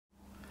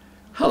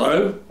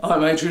Hello,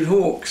 I'm Adrian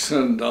Hawkes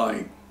and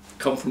I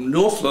come from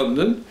North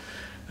London,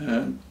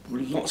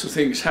 with lots of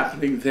things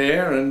happening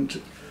there, and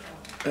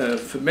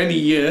for many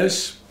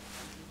years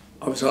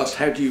I was asked,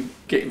 how do you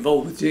get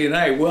involved with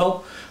DNA? Well,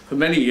 for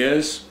many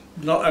years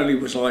not only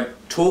was I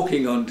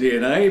talking on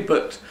DNA,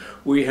 but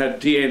we had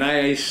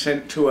DNA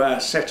sent to our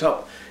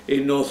setup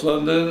in North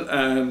London,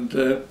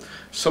 and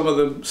some of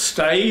them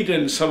stayed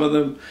and some of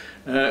them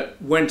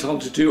went on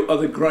to do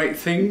other great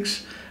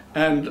things.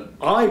 And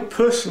I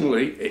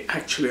personally,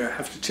 actually I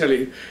have to tell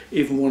you,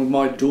 even one of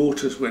my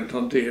daughters went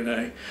on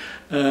DNA.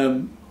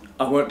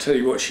 I won't tell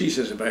you what she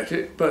says about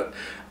it, but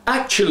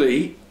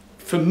actually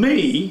for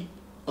me,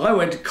 I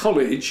went to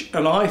college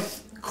and I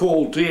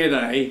called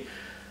DNA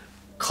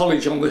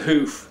college on the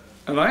hoof.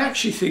 And I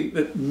actually think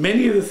that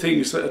many of the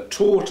things that are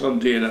taught on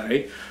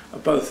DNA are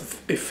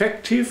both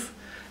effective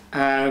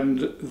and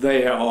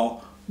they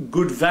are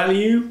good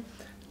value,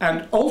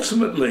 and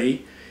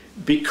ultimately,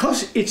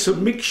 because it's a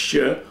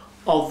mixture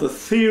of the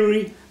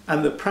theory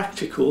and the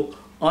practical,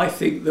 I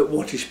think that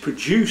what is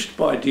produced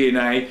by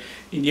DNA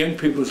in young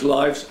people's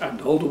lives, and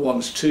older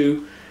ones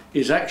too,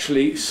 is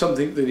actually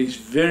something that is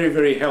very,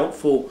 very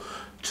helpful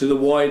to the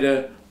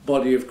wider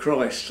body of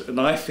Christ.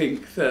 And I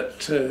think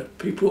that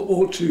people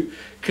ought to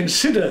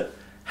consider,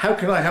 how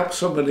can I help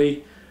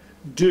somebody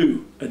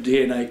do a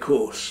DNA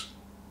course?